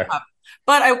as we are.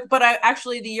 But I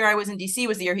actually, the year I was in DC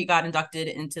was the year he got inducted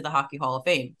into the Hockey Hall of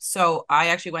Fame. So I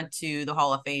actually went to the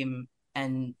Hall of Fame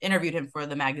and interviewed him for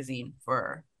the magazine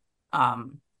for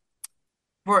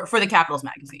the Capitals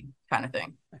magazine kind of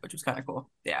thing, which was kind of cool.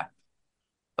 Yeah.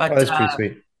 But that's pretty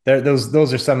sweet.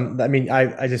 Those are some. I mean, I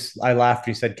laughed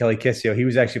when you said Kelly Kissio. He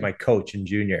was actually my coach in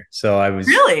junior, so I was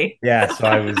really So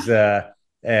I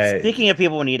was. Speaking of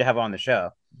people we need to have on the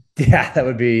show, yeah,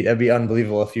 that'd be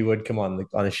unbelievable if you would come on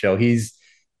the show. His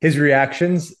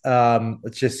reactions,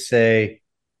 let's just say,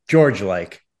 George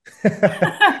like.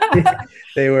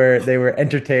 they were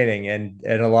entertaining and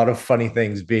a lot of funny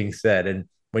things being said. And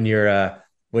when you're a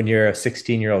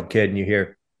 16-year-old kid and you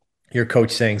hear your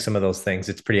coach saying some of those things,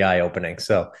 it's pretty eye-opening.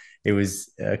 So it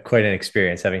was quite an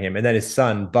experience having him. And then his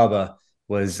son Bubba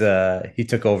was he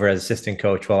took over as assistant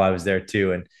coach while I was there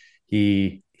too, and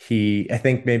he I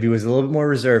think maybe was a little bit more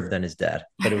reserved than his dad,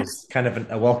 but it was kind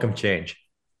of a welcome change.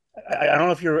 I don't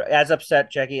know if you're as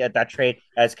upset, Jackie, at that trade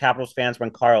as Capitals fans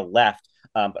when Carl left.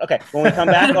 But okay, when we come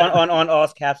back on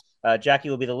All's Caps, Jackie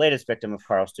will be the latest victim of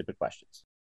Carl's stupid questions.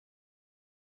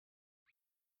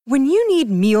 When you need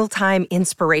mealtime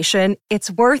inspiration,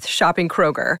 it's worth shopping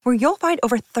Kroger, where you'll find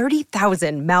over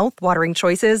 30,000 mouth-watering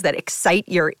choices that excite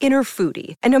your inner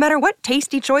foodie. And no matter what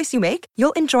tasty choice you make,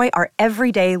 you'll enjoy our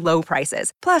everyday low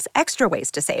prices, plus extra ways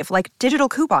to save, like digital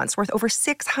coupons worth over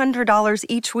 $600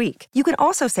 each week. You can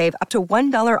also save up to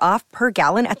 $1 off per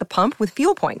gallon at the pump with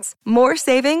fuel points. More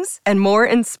savings and more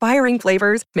inspiring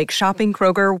flavors make shopping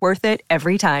Kroger worth it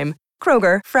every time.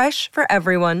 Kroger, fresh for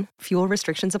everyone. Fuel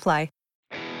restrictions apply.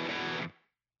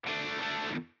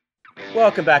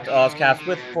 Welcome back to All's Caps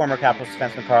with former Capitals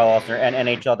defenseman Carl Alsner and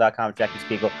NHL.com Jackie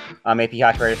Spiegel. I'm AP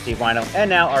hockey writer Steve Wino, and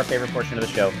now our favorite portion of the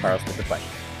show, Carl's stupid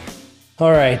questions.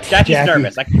 All right, Jackie's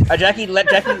nervous. Like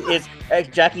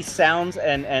Jackie sounds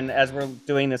and as we're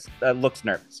doing this looks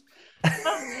nervous.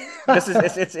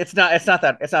 It's not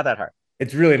that hard.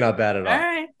 It's really not bad at all. All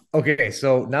right. Okay,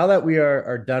 so now that we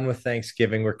are done with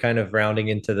Thanksgiving, we're kind of rounding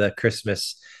into the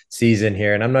Christmas season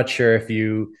here, and I'm not sure if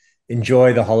you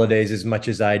enjoy the holidays as much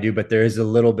as I do, but there is a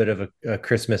little bit of a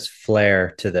Christmas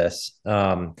flair to this.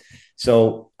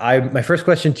 So my first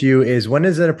question to you is, when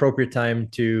is an appropriate time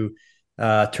to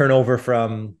turn over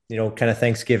from, kind of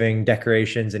Thanksgiving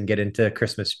decorations and get into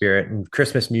Christmas spirit and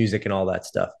Christmas music and all that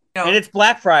stuff? And it's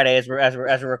Black Friday as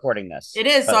we're recording this. It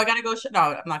is, so I gotta go. No,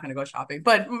 I'm not gonna go shopping.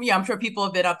 But yeah, I'm sure people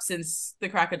have been up since the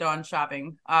crack of dawn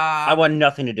shopping. I want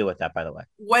nothing to do with that, by the way.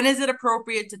 When is it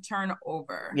appropriate to turn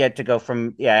over? Yeah, to go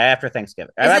from after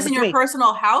Thanksgiving. Is this in your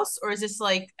personal house, or is this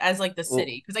like the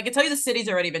city? Because I can tell you the city's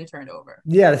already been turned over.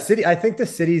 Yeah, the city. I think the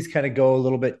cities kind of go a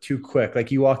little bit too quick.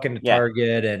 Like you walk into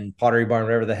Target and Pottery Barn,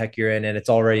 wherever the heck you're in, and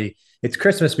it's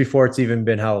Christmas before it's even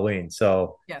been Halloween.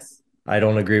 So yes. I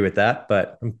don't agree with that,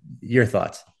 but your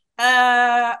thoughts?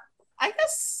 I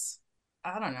guess,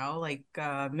 I don't know, like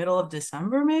middle of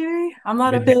December, maybe. I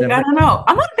don't know.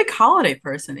 I'm not a big holiday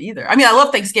person either. I mean, I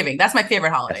love Thanksgiving. That's my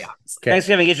favorite holiday, obviously. Okay.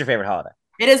 Thanksgiving is your favorite holiday.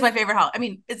 It is my favorite holiday. I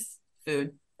mean, it's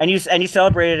food. And you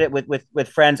celebrated it with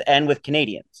friends and with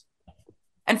Canadians.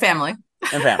 And family.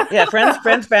 Yeah,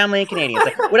 friends, family, and Canadians.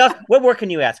 Like, what else? What more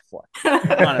can you ask for,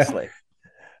 honestly?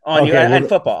 And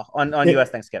football on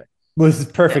U.S. Thanksgiving. Well, this is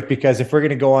perfect because if we're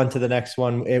going to go on to the next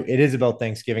one, it is about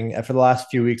Thanksgiving. For the last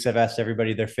few weeks, I've asked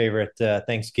everybody their favorite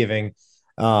Thanksgiving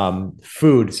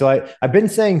food. So I've been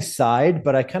saying side,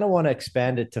 but I kind of want to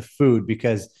expand it to food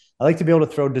because I like to be able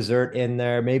to throw dessert in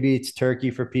there. Maybe it's turkey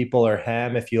for people or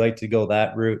ham if you like to go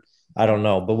that route. I don't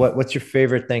know. But what's your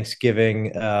favorite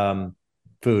Thanksgiving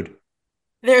food?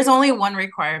 There's only one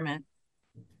requirement.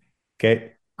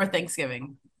 Okay. For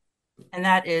Thanksgiving, and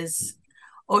that is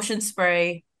Ocean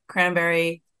Spray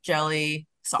cranberry jelly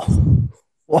sauce.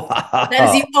 Wow.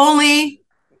 That is the only,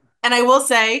 and I will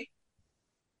say,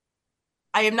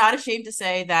 I am not ashamed to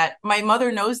say that my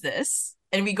mother knows this,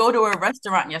 and we go to a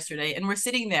restaurant yesterday and we're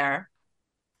sitting there,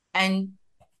 and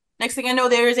next thing I know,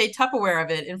 there is a Tupperware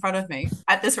of it in front of me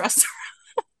at this restaurant.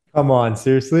 Come on,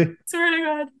 seriously? Swear to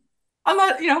God. I'm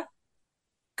not,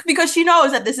 because she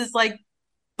knows that this is like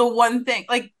the one thing.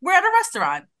 Like, we're at a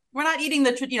restaurant. We're not eating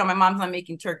my mom's not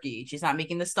making turkey. She's not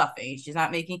making the stuffing. She's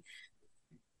not making.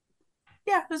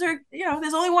 Yeah, those are,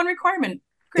 there's only one requirement.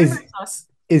 Cranberry sauce.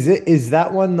 Is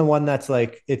that one the one that's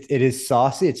like, it is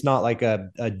saucy? It's not like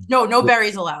a. No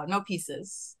berries allowed. No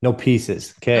pieces. No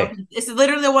pieces. Okay. No, it's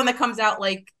literally the one that comes out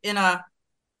like in a.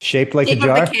 Shaped like a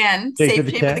jar? Shape of the can. Shape of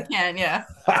the can, yeah.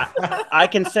 I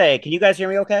can say, can you guys hear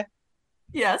me okay?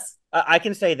 Yes. I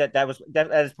can say that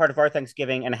is part of our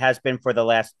Thanksgiving and has been for the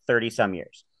last 30 some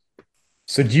years.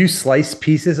 So do you slice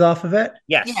pieces off of it?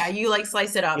 Yes. Yeah, you like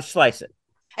slice it up. You slice it.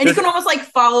 And you can almost like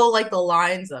follow like the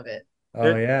lines of it.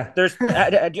 Oh, yeah. There's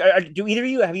have either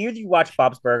of you watched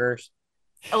Bob's Burgers?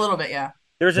 A little bit, yeah.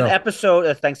 There's an episode,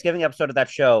 a Thanksgiving episode of that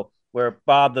show where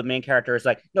Bob, the main character, is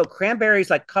like, no, cranberries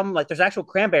like come like there's actual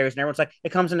cranberries, and everyone's like,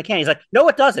 it comes in a can. He's like, no,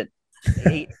 it doesn't.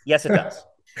 Yes, it does.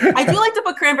 I do like to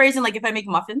put cranberries in, like if I make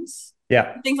muffins,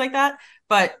 things like that.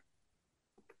 But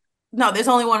no, there's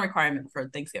only one requirement for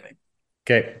Thanksgiving.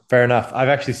 Okay, fair enough. I've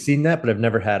actually seen that, but I've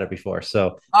never had it before.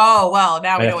 So, well,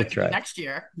 now we know what to do next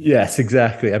year. Yes,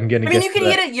 exactly. I'm gonna. I mean, you can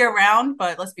eat it year round,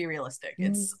 but let's be realistic.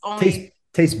 It's only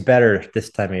tastes better this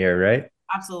time of year, right?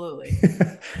 Absolutely.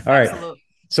 All right. Absolutely.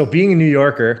 So, being a New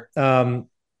Yorker,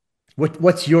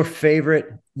 what's your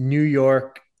favorite New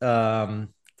York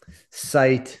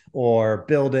site or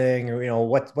building, or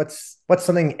what's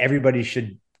something everybody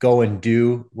should go and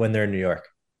do when they're in New York?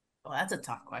 Well, that's a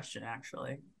tough question,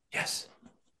 actually. Yes.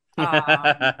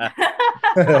 Try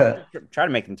to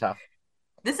make them tough.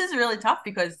 This is really tough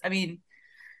because, I mean,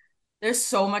 there's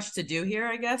so much to do here,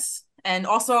 I guess. And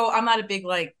also, I'm not a big,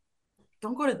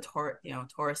 don't go to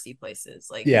touristy places.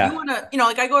 You want to,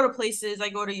 like I go to places, I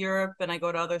go to Europe and I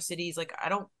go to other cities. Like, I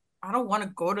don't want to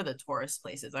go to the tourist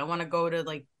places. I want to go to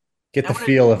get the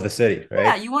feel of the city, right?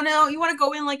 Yeah, you want to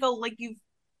go in like a local,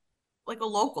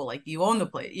 like you own the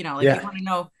place, you want to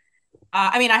know.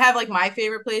 I mean, I have my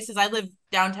favorite places. I live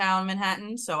downtown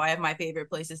Manhattan, so I have my favorite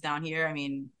places down here. I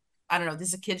mean, I don't know, this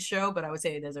is a kid's show, but I would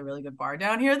say there's a really good bar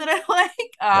down here that I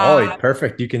like.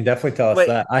 Perfect. You can definitely tell us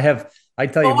that. I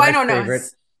tell you my favorite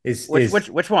is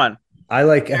which one? I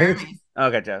like. Jeremy's. I think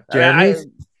okay, Joe. Jeremy's.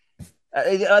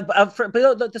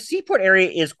 The Seaport area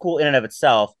is cool in and of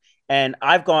itself. And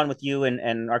I've gone with you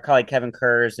and our colleague Kevin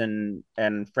Kurz and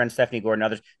friend Stephanie Gordon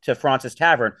and others to Fraunces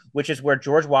Tavern, which is where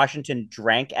George Washington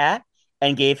drank at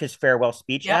and gave his farewell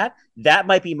speech at. That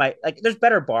might be there's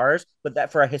better bars, but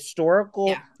that for a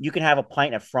historical, you can have a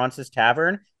pint at Fraunces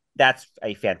Tavern. That's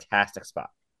a fantastic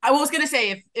spot. I was going to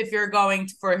say, if you're going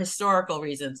for historical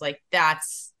reasons,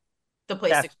 that's the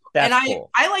place to go. And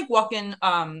cool. I like walking.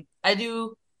 I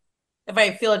do, if I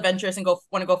feel adventurous and want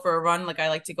to go for a run, I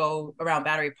like to go around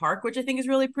Battery Park, which I think is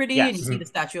really pretty. Yes. And you see the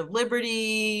Statue of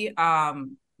Liberty,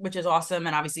 which is awesome.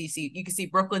 And obviously you can see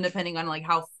Brooklyn, depending on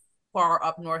how far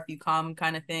up north you come,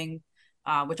 kind of thing,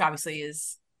 which obviously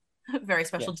is very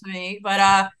special to me.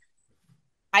 But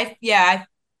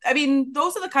I mean,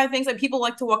 those are the kind of things people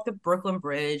like to walk the Brooklyn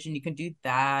Bridge, and you can do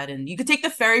that, and you could take the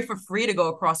ferry for free to go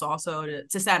across also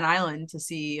to Staten Island to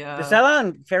see. The Staten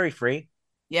Island ferry free?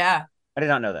 Yeah, I did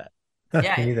not know that.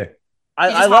 Yeah, me neither.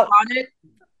 I love on it.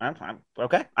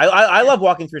 Okay. I love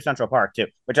walking through Central Park too,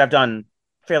 which I've done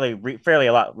fairly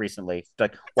a lot recently.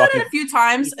 I've done it a few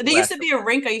times. There used to be a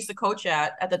rink I used to coach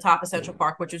at the top of Central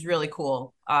Park, which was really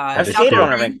cool. I've skated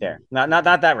on a rink there. Not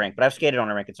that rink, but I've skated on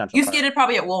a rink at Central Park. You skated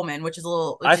probably at Woolman, which is a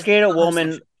little. I skated at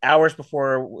Woolman hours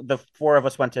before the four of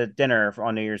us went to dinner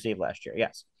on New Year's Eve last year.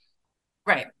 Yes.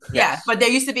 Right. Yes. Yeah, but there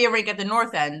used to be a rink at the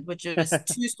North End, which is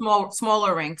two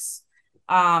smaller rinks.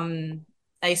 I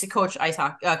used to coach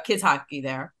kids hockey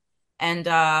there, and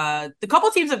the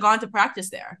couple teams have gone to practice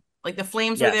there. The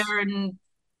Flames were there in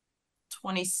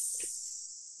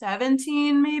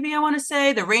 2017, maybe I want to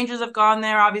say. The Rangers have gone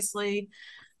there, obviously.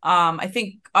 I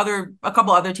think a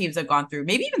couple other teams have gone through.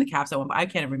 Maybe even the Caps at one, but I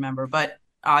can't remember. But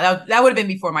that would have been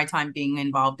before my time being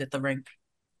involved at the rink.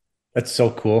 That's so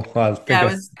cool. That'd be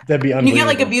unbelievable. And you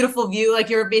get a beautiful view.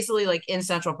 You're basically in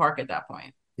Central Park at that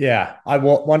point. Yeah,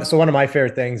 one of my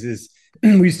favorite things is we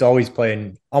used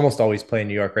to almost always play in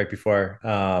New York right before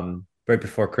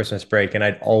Christmas break, and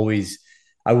I'd almost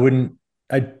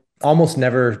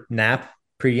never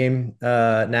pregame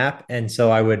nap, and so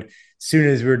I would, as soon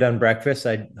as we were done breakfast,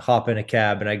 I'd hop in a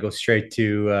cab and I'd go straight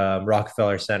to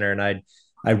Rockefeller Center, and I'd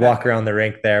walk around the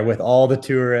rink there with all the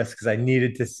tourists because I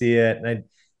needed to see it, and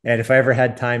if I ever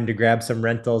had time to grab some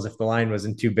rentals, if the line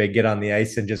wasn't too big, get on the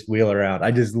ice and just wheel around.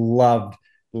 I just loved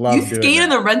you skate in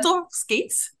the rental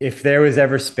skates? If there was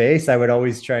ever space, I would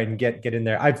always try and get in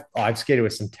there. I've skated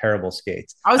with some terrible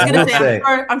skates. I was going to say,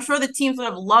 I'm sure the teams would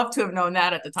have loved to have known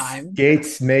that at the time.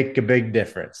 Skates make a big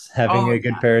difference. Having a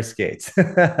good pair of skates,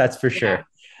 that's for sure.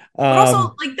 But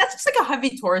also, that's just a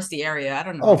heavy touristy area. I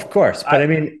don't know. Oh, of course, but I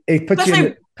mean, it puts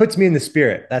me in the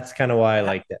spirit. That's kind of why I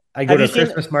liked it. I go to a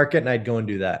Christmas market and I'd go and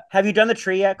do that. Have you done the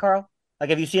tree yet, Carl?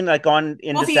 Have you seen gone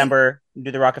in December, do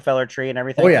the Rockefeller tree and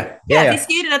everything? Oh yeah. He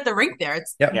skated at the rink there.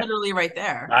 It's literally right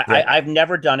there. I've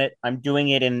never done it. I'm doing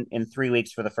it in 3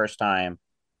 weeks for the first time,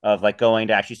 of going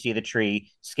to actually see the tree,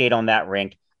 skate on that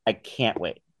rink. I can't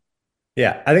wait.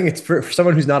 Yeah, I think it's for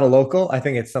someone who's not a local. I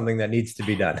think it's something that needs to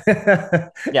be done.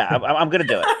 Yeah, I'm gonna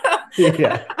do it.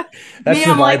 Yeah, that's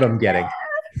the vibe I'm getting.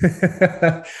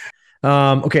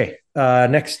 Okay,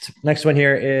 next one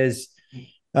here is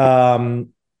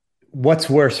what's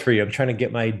worse for you? I'm trying to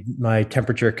get my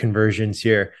temperature conversions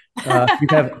here. You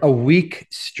have a week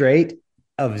straight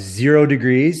of 0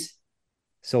 degrees,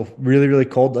 so really, really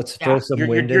cold. Let's throw some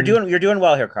wind in. You're doing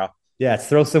well here, Carl. Yeah, let's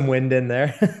throw some wind in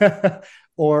there.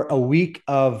 Or a week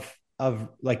of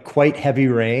like quite heavy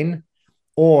rain,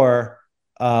 or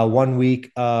 1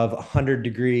 week of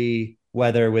 100-degree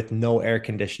weather with no air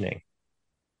conditioning.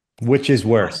 Which is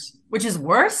worse? Which is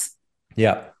worse?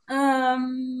 Yeah.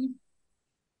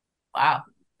 Wow,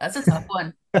 that's a tough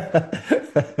one.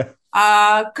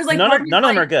 Because like none of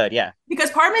them are good. Yeah. Because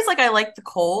part of me is like I like the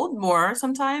cold more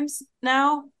sometimes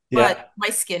now, but my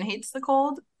skin hates the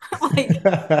cold. Like,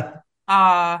 like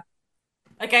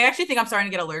I actually think I'm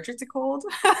starting to get allergic to cold.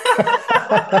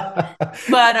 But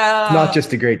not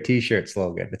just a great t-shirt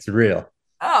slogan, it's real.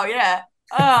 Oh yeah.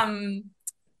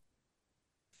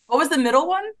 What was the middle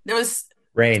one? There was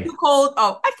rain. Too cold.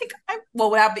 Oh, I think I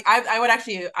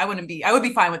would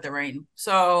be fine with the rain.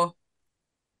 So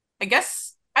I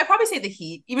guess I'd probably say the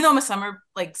heat. Even though I'm a summer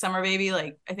baby,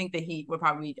 like I think the heat would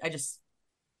probably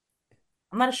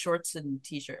I'm not a shorts and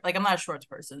t-shirt. Like I'm not a shorts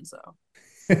person, so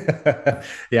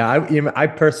yeah, I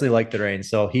personally like the rain,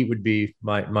 so heat would be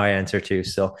my answer too.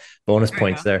 So bonus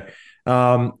points there.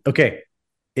 Okay,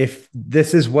 if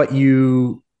this is what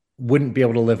you wouldn't be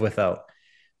able to live without,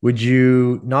 would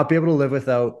you not be able to live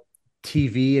without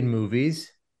TV and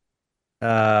movies,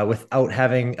 without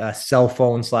having a cell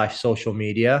phone / social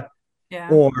media,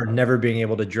 or never being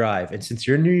able to drive? And since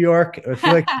you're in New York, I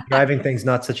feel like driving thing's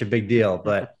not such a big deal,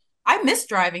 but I miss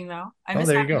driving though.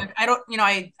 There you go. I don't,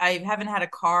 I haven't had a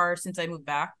car since I moved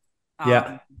back.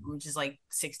 Which is like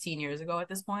 16 years ago at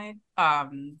this point.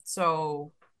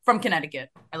 So from Connecticut,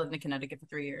 I lived in Connecticut for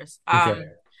 3 years.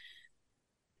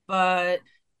 But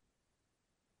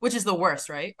which is the worst,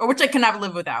 right? Or which I can never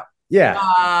live without. Yeah.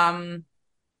 I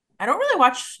don't really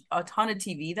watch a ton of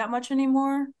TV that much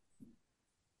anymore.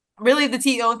 Really,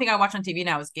 the only thing I watch on TV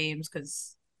now is games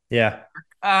because. Yeah.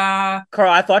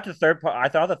 Carl, I thought the third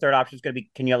option was going to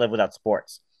be, can you live without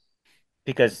sports?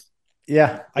 Because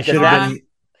I should have been,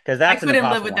 because that's I couldn't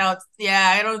live without.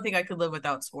 Yeah, I don't think I could live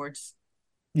without sports.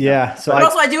 Yeah, so but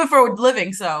also I do it for a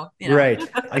living, so right.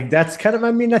 Like that's kind of.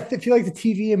 I mean, I feel like the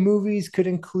TV and movies could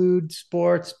include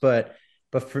sports, but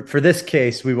for this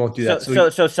case, we won't do that.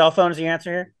 So cell phone is the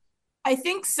answer here. I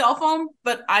think cell phone,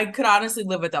 but I could honestly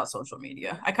live without social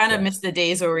media. I kind of miss the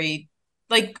days where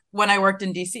like when I worked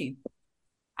in DC,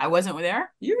 I wasn't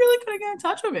there. You really couldn't get in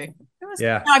touch with me.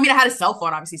 I mean, I had a cell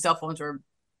phone. Obviously, cell phones were.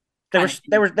 They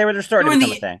were just starting to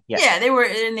become a thing. Yeah, they were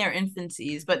in their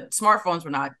infancies, but smartphones were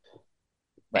not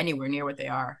anywhere near what they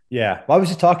are. Yeah. Well, I was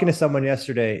just talking to someone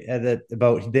yesterday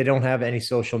about they don't have any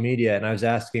social media, and I was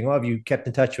asking, "Well, have you kept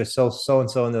in touch with so and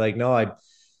so?" And they're like, "No, I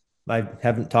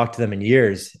haven't talked to them in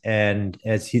years." And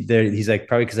he's like,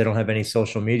 "Probably because I don't have any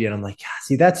social media." And I'm like, "Yeah,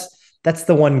 see, that's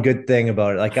the one good thing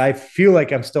about it. Like, I feel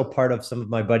like I'm still part of some of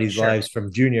my buddies' lives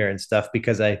from junior and stuff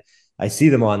because I see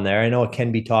them on there. I know it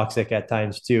can be toxic at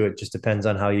times too. It just depends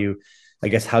on how you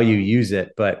use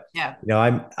it. But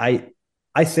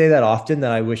I say that often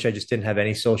that I wish I just didn't have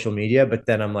any social media, but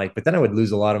then I'm like, I would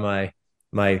lose a lot of my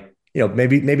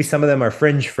maybe some of them are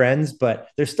fringe friends, but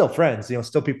they're still friends,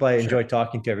 still people I enjoy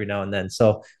talking to every now and then.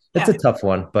 So it's a tough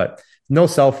one, but no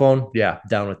cell phone. Yeah.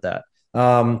 Down with that.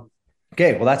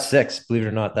 Okay. Well, that's 6, believe it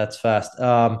or not, that's fast.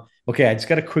 Okay. I just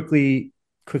got to quickly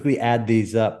add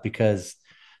these up because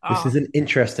this is an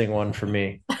interesting one for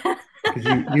me.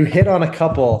 You hit on a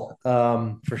couple,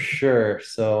 for sure.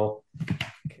 So,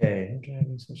 okay,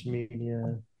 driving, social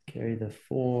media, carry the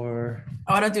 4.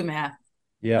 Oh, I don't do math.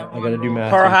 Yeah, I gotta do math.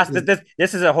 Carl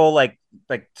this is a whole like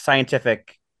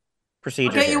scientific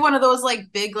procedure. I'll get you one of those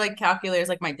like big like calculators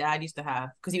like my dad used to have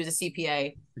because he was a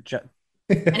CPA.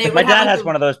 And my dad has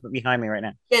one of those behind me right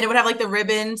now. Yeah, it would have like the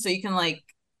ribbon so you can like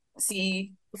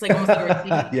see. It's like almost like a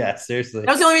receipt. Yeah, seriously.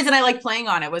 That was the only reason I like playing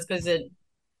on it was because it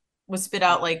would spit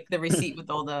out like the receipt with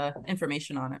all the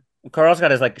information on it. Carl's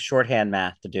got his like shorthand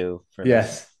math to do for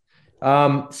this.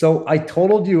 So I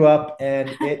totaled you up and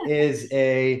it is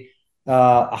a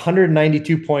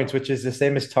 192 points, which is the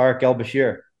same as Tarek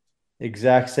El-Bashir.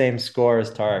 Exact same score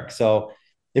as Tarek. So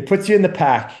it puts you in the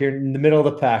pack. You're in the middle of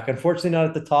the pack. Unfortunately, not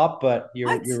at the top, but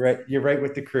you're right. You're right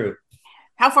with the crew.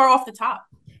 How far off the top?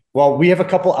 Well, we have a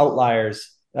couple outliers.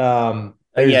 TJ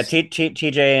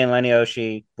and Lenny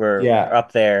Oshie were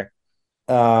up there.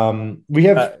 We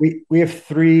have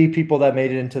 3 people that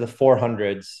made it into the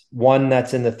 400s, one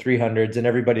that's in the 300s, and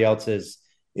everybody else is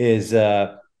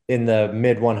in the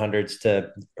mid 100s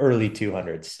to early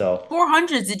 200s. So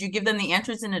 400s. Did you give them the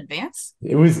answers in advance?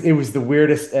 It was the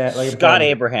weirdest. Scott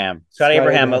Abraham,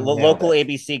 a local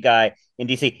ABC guy, in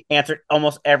DC, answered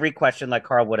almost every question like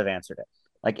Carl would have answered it.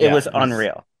 Like it was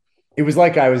unreal. It was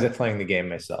like I was playing the game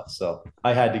myself, so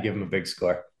I had to give him a big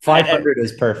score. 500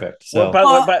 is perfect. So,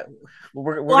 but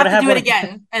we're we'll gonna have to do one it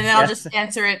again, and then I'll just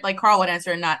answer it like Carl would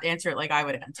answer, and not answer it like I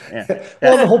would answer. Yeah.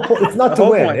 Well, the whole point, it's not to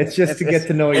win; point. it's just to get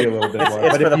to know you a little bit more.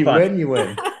 But if you win, you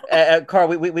win. Carl,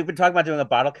 we've been talking about doing a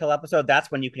bottle kill episode.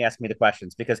 That's when you can ask me the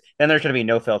questions, because then there's going to be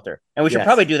no filter, and we should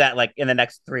probably do that like in the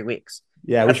next 3 weeks.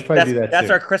 Yeah, we should probably do that. That's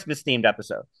our Christmas themed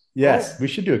episode. Yes, we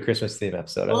should do a Christmas themed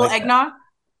episode. A little eggnog.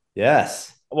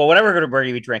 Yes. Well, whatever we're going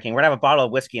to be drinking, we're going to have a bottle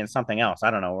of whiskey and something else.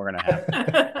 I don't know what we're going to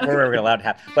have. Whatever we're allowed to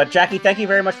have. But Jackie, thank you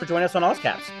very much for joining us on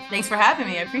AllsCaps. Thanks for having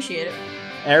me. I appreciate it.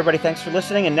 And everybody, thanks for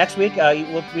listening. And next week,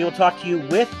 we will talk to you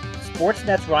with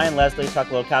Sportsnet's Ryan Leslie, talk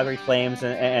a little Calgary Flames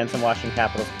and some Washington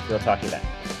Capitals. We'll talk to you then.